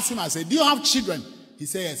 I asked him, I said, do you have children? He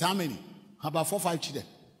said, yes. How many? About 4 or 5 children.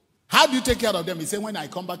 How do you take care of them? He said, when I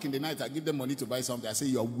come back in the night, I give them money to buy something. I say,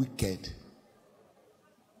 you're wicked.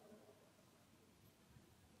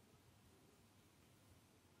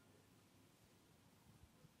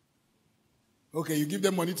 Okay, you give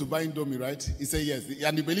them money to buy Indomie, right? He said, yes.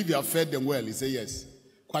 And you believe you have fed them well. He said, yes.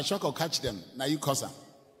 Kwashok will catch them. Now you cause them.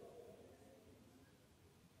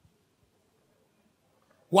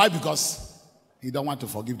 Why? Because he don't want to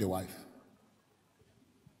forgive the wife.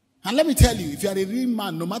 And let me tell you, if you are a real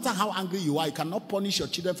man, no matter how angry you are, you cannot punish your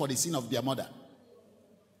children for the sin of their mother.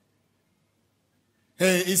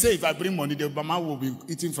 Hey, he said, if I bring money, the mama will be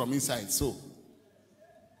eating from inside. So,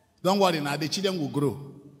 don't worry now, the children will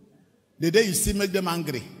grow. The day you still make them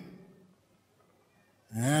angry,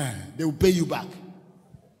 they will pay you back.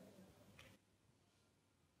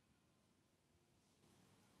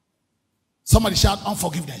 Somebody shout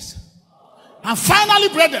unforgiveness. And finally,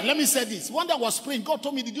 brethren, let me say this. One day I was praying, God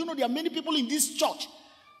told me, did you know there are many people in this church?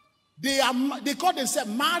 They call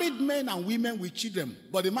themselves married men and women with children,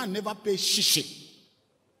 but the man never pays shishi.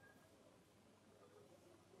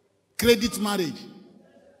 Credit marriage.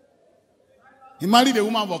 He married a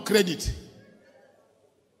woman for credit.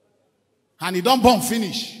 And he don't born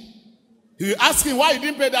finish. You ask him why he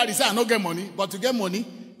didn't pay that. He said, I don't get money. But to get money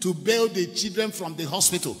to bail the children from the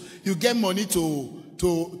hospital. You get money to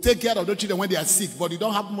take care of the children when they are sick. But you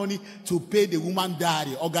don't have money to pay the woman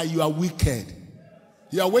dowry. Oh God, you are wicked.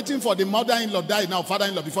 You are waiting for the mother-in-law die now,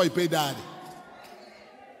 father-in-law, before you pay dowry.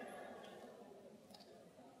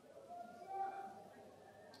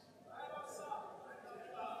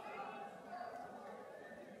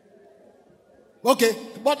 Okay,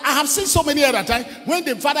 but I have seen so many other times when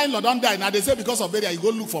the father-in-law don't die, now they say because of burial, you go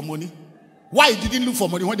look for money. Why you didn't look for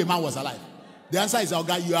money when the man was alive? The answer is, oh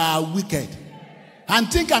God, you are wicked.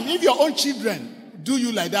 And think, if your own children do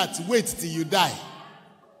you like that, wait till you die.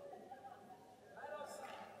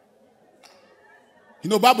 You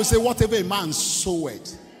know, Bible says, whatever a man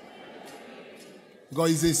soweth,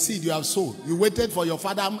 because it's a seed you have sown. You waited for your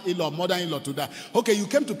father-in-law, mother-in-law to die. Okay, you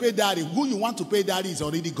came to pay dowry. Who you want to pay dowry is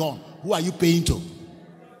already gone. Who are you paying to?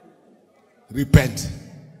 Repent.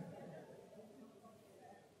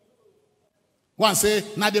 One say,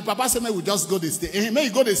 now the papa say, may we just go to stay. May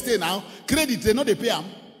you go to stay now. Credit, they know they pay him.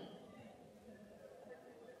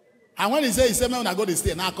 And when he said, may I go to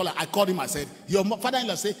stay, now I called him, I said, your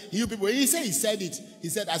father-in-law said, you people, he said it. He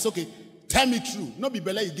said, that's okay. Tell me true. No be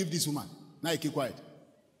bele you give this woman. Now you keep quiet.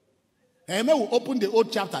 And we open the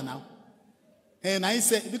old chapter now. And I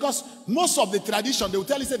say, because most of the tradition, they will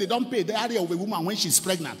tell you, say they don't pay the area of a woman when she's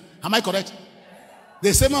pregnant. Am I correct?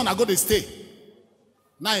 They say, man, I go to stay.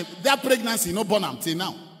 Now, that pregnancy, no born until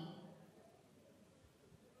now.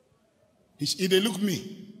 He they look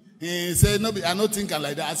me. He said, no, I don't think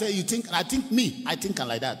like that. I said, you think, I think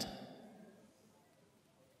like that.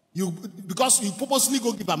 Because you purposely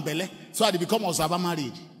go give them belly, so they become Osaba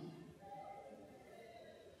married.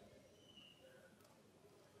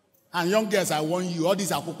 And young girls, I warn you, all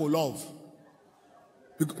these are Coco love.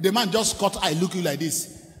 The man just caught eye, look you like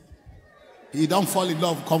this. He don't fall in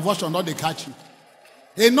love. Conversion, not they catch you.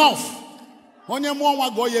 Enough.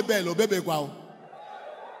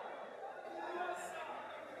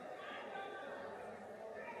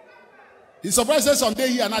 He's surprised that someday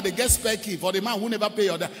here now they get spare key for the man who never pay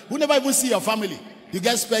your debt, who never even see your family. You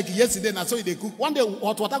get spare key. Yesterday, now so they cook. One day,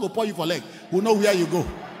 hot water go pour you for leg. Who know where you go?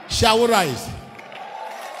 Shower rise.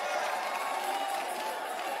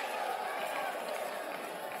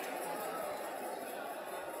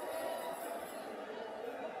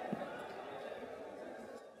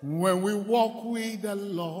 When we walk with the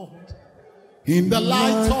Lord in the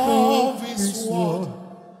light of His word,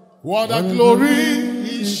 what a glory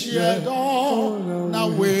is shared on our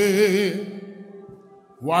way.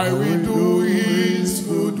 While we do His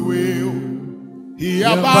good will, He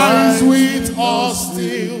abides with us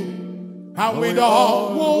still, and with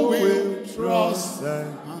all we will trust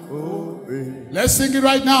and obey. Let's sing it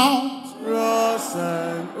right now. Trust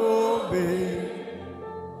and obey.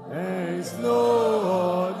 There is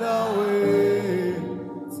no other way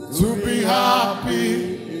to be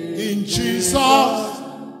happy in Jesus.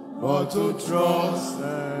 but to trust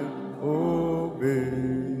and obey.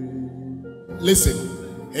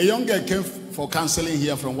 Listen, a young girl came for counseling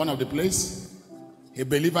here from one of the places, a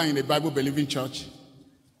believer in a Bible-believing church.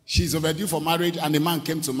 She's overdue for marriage, and the man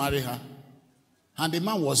came to marry her. And the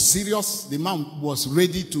man was serious. The man was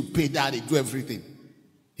ready to pay daddy, do everything.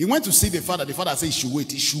 He went to see the father. The father said he should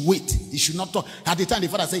wait. He should wait. He should not talk. At the time, the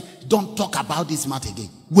father said, don't talk about this matter again.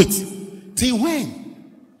 Wait. Till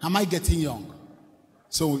when? Am I getting young?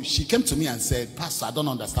 So she came to me and said, Pastor, I don't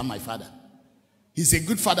understand my father. He's a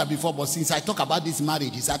good father before, but since I talk about this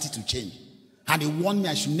marriage, his attitude changed. And he warned me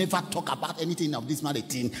I should never talk about anything of this marriage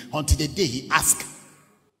thing until the day he asked.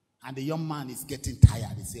 And the young man is getting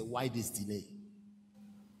tired. He said, why this delay?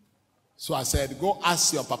 So I said, go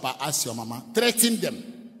ask your papa, ask your mama. Threaten them.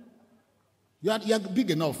 You are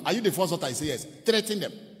big enough. Are you the first daughter? I say yes. Threaten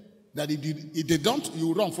them. That if they don't, you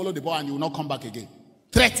will run, follow the boy, and you will not come back again.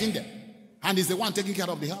 Threaten them. And he's the one taking care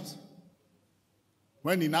of the house.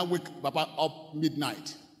 When he now wake Papa up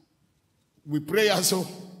midnight, we pray also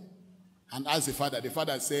and ask the father. The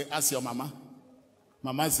father say, ask your mama.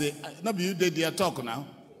 Mama say, no, be you did their talk now.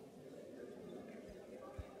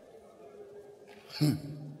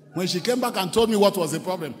 When she came back and told me what was the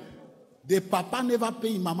problem, the papa never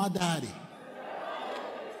paid mama daddy.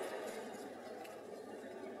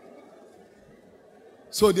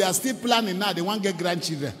 So they are still planning now. They want to get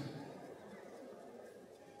grandchildren.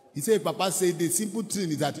 He said, Papa said the simple thing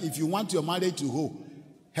is that if you want your marriage to hold,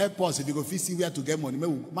 help us if you go see where to get money.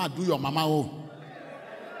 Ma do your mama home.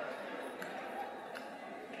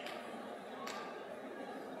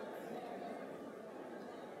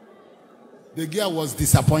 The girl was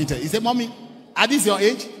disappointed. He said, Mommy, at this your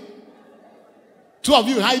age? Two of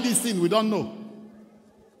you hide this thing, we don't know.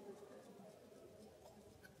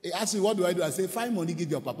 He asked me, what do? I say, find money,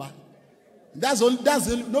 give your papa. That's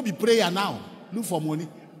no be prayer now. Look for money.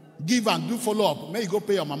 Give and do follow up. May you go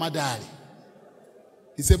pay your mama daddy.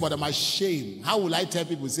 He said, but I'm ashamed. How will I tell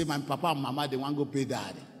people, say, my papa and mama, they want to go pay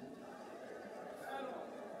daddy?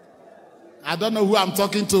 I don't know who I'm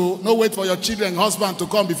talking to. No, wait for your children and husband to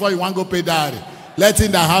come before you want to go pay daddy. Let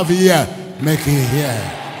him that have ear, make it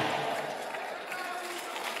hear.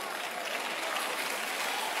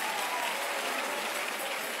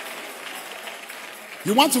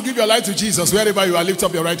 You want to give your life to Jesus, wherever you are, lift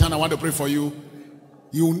up your right hand. I want to pray for you.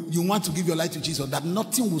 You want to give your life to Jesus, that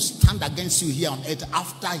nothing will stand against you here on earth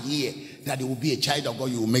after here, that it will be a child of God,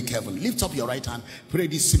 you will make heaven. Lift up your right hand. Pray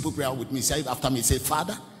this simple prayer with me. Say after me. Say,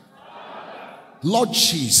 Father, Lord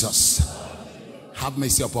Jesus, have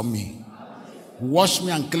mercy upon me. Wash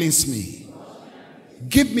me and cleanse me.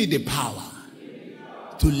 Give me the power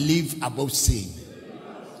to live above sin.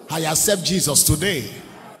 I accept Jesus today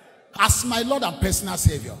as my Lord and personal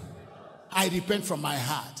Savior. I repent from my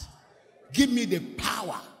heart. Give me the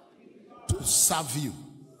power to serve you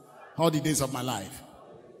all the days of my life.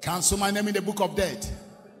 Cancel my name in the book of death.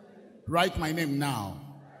 Write my name now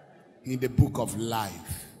in the book of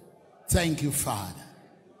life. Thank you, Father.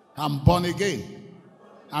 I'm born again.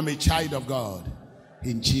 I'm a child of God.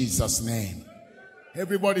 In Jesus' name.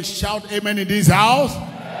 Everybody shout amen in this house.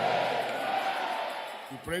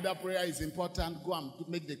 You pray that prayer is important. Go and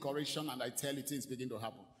make the correction, and I tell you things begin to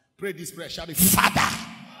happen. Pray this prayer. Shout it, Father.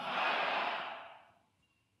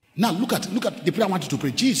 Now look at the prayer I want you to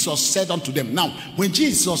pray. Jesus said unto them. Now, when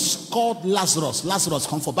Jesus called Lazarus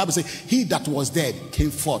come forth. Bible says, he that was dead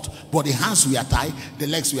came forth, but the hands were tied, the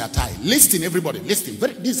legs were tied. Listen, everybody, listen.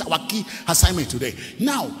 This is our key assignment today.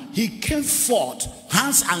 Now, he came forth,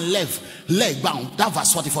 hands and leg bound. That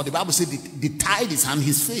verse 44, the Bible says, they tied his hand,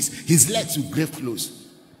 his face, his legs with grave clothes.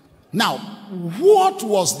 Now, what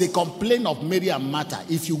was the complaint of Mary and Martha?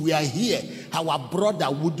 If you were here, our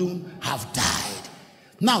brother wouldn't have died.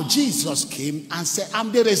 Now Jesus came and said,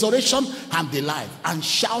 I'm the resurrection, I'm the life, and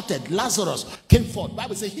shouted. Lazarus came forth.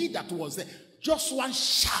 Bible says, he that was there, just one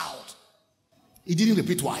shout. He didn't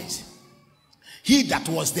repeat twice. He that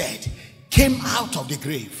was dead came out of the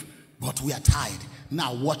grave, but we are tied.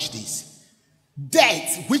 Now watch this.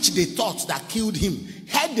 Death, which they thought that killed him,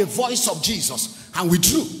 heard the voice of Jesus and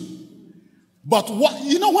withdrew. But what,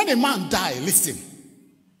 when a man dies, listen,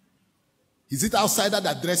 is it outsider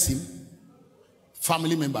that dress him?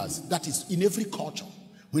 Family members. That is in every culture.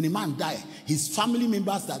 When a man dies, his family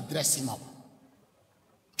members that dress him up.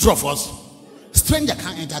 True of us. Stranger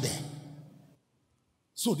can't enter there.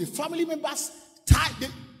 So the family members tied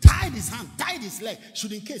his hand, tied his leg.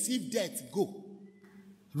 Should in case if death go,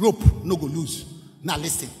 rope no go loose. Now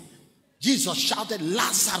listen. Jesus shouted,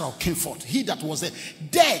 Lazarus came forth. He that was there.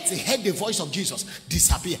 Death heard the voice of Jesus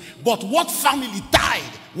disappear. But what family died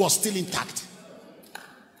was still intact.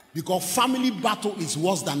 Because family battle is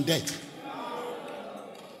worse than death.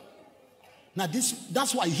 Now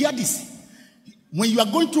that's why, hear this. When you are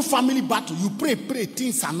going through family battle, you pray,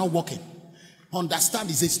 things are not working. Understand,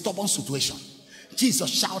 it's a stubborn situation. Jesus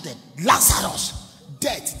shouted, Lazarus,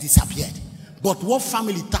 death disappeared. But what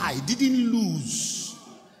family tie did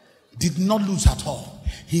not lose at all.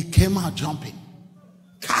 He came out jumping.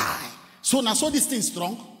 Kai. So now this thing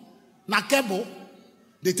strong. Now kebo,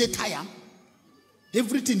 they take time.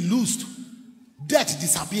 Everything loosed. Death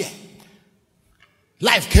disappeared.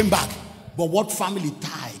 Life came back. But what family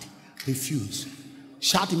tied refused.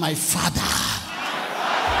 Shout, my Father.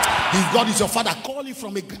 If God is your Father, call it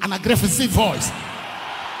from an aggressive voice.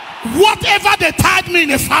 Whatever they tied me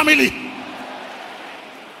in a family,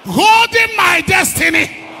 holding my destiny,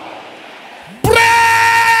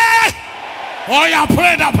 pray. Oh, yeah,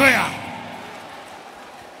 pray that prayer.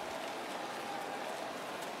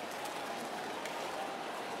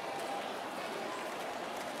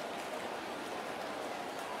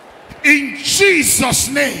 In Jesus'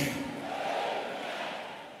 name.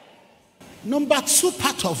 Number 2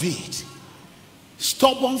 part of it,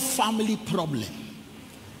 stubborn family problem,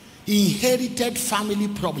 inherited family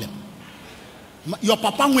problem. Your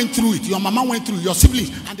papa went through it, your mama went through it, your siblings,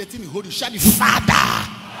 and the thing you hold, you shout, Father.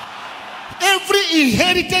 Every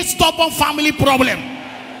inherited stubborn family problem,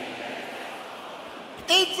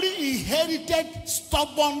 every inherited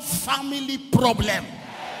stubborn family problem,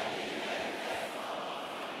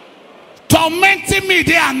 tormenting me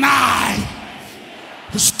day and night,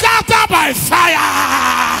 scatter by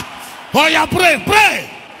fire. Oh, yeah, pray.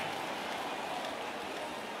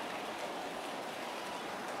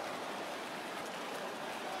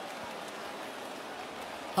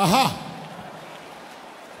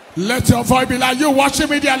 Let your voice be loud. You watching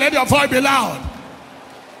me there, let your voice be loud.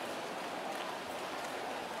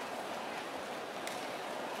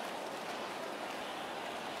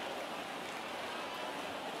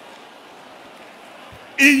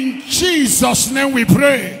 In Jesus' name we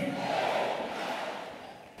pray.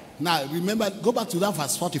 Now remember, go back to that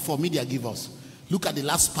verse 44. Media give us. Look at the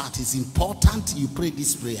last part. It's important you pray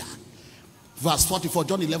this prayer. Verse 44,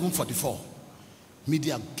 John 11:44.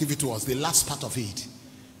 Media give it to us. The last part of it.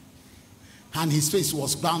 And his face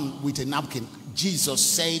was bound with a napkin. Jesus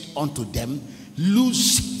said unto them,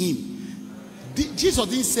 loose him. Jesus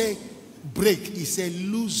didn't say break. He said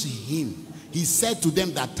loose him. He said to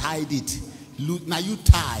them that tied it, now you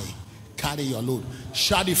tie, carry your load.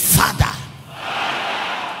 Shout it, Father.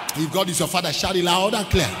 If God is your Father, shout it loud and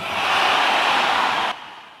clear.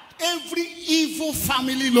 Every evil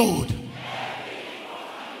family load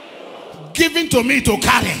given to me to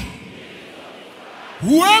carry,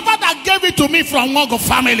 whoever that gave it to me from Nwaorgu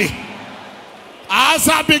family, as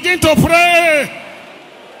I begin to pray,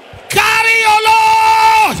 carry your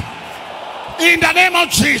load in the name of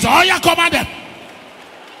Jesus. Oh, yeah, command them.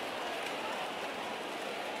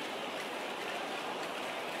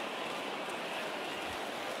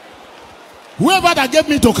 Whoever that gave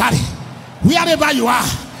me to carry, wherever you are,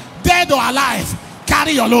 dead or alive,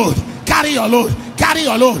 carry your load, carry your load, carry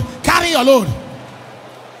your load, carry your load.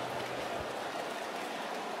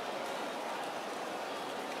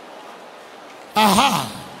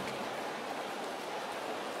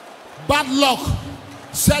 Bad luck,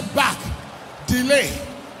 setback, delay.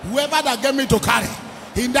 Whoever that gave me to carry,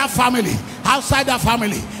 in that family, outside that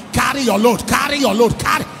family, carry your load, carry your load,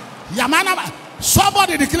 carry. Yamana,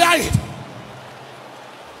 somebody declare it.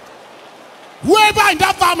 Whoever in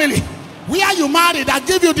that family where you married that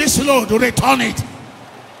give you this load, return it.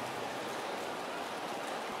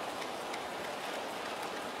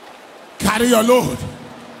 Carry your load.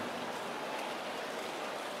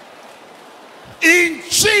 In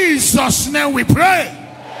Jesus' name we pray.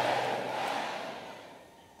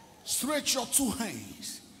 Stretch your 2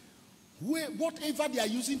 hands. Whatever they are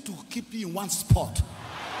using to keep you in one spot,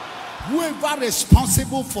 whoever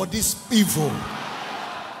responsible for this evil,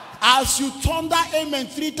 as you thunder amen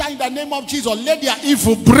 3 times in the name of Jesus, let their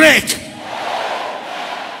evil break.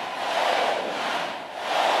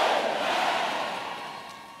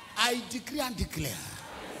 I decree and declare,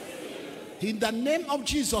 in the name of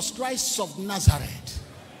Jesus Christ of Nazareth,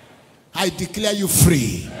 I declare you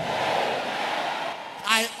free.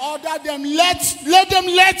 I order them, let them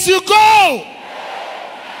let you go.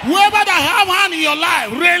 Whoever that have hand in your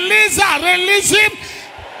life, release her, release him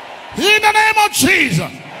in the name of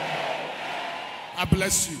Jesus. I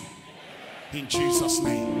bless you in Jesus'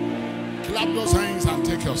 name. Clap those hands and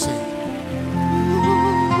take your seat.